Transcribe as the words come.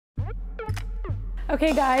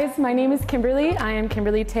Okay guys, my name is Kimberly. I am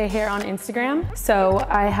Kimberly Taylor on Instagram. So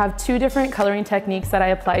I have two different coloring techniques that I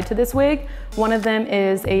applied to this wig. One of them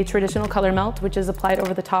is a traditional color melt, which is applied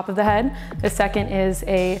over the top of the head. The second is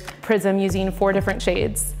a prism using 4 different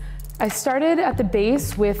shades. I started at the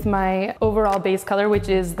base with my overall base color, which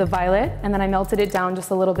is the violet, and then I melted it down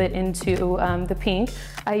just a little bit into the pink.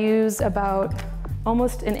 I use about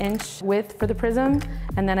almost an inch width for the prism,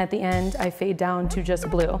 and then at the end I fade down to just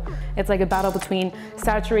blue. It's like a battle between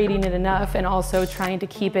saturating it enough and also trying to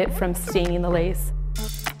keep it from staining the lace.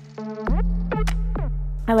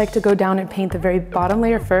 I like to go down and paint the very bottom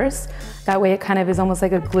layer first. That way it kind of is almost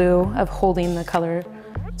like a glue of holding the color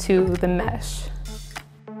to the mesh.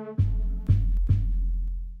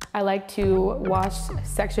 I like to wash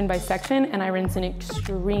section by section, and I rinse in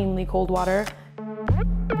extremely cold water.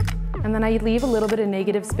 And then I leave a little bit of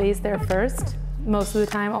negative space there first. Most of the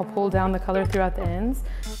time I'll pull down the color throughout the ends,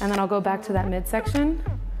 and then I'll go back to that midsection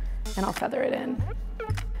and I'll feather it in.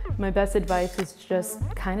 My best advice is just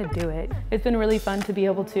kind of do it. It's been really fun to be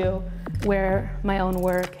able to wear my own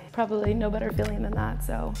work. Probably no better feeling than that,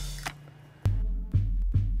 so.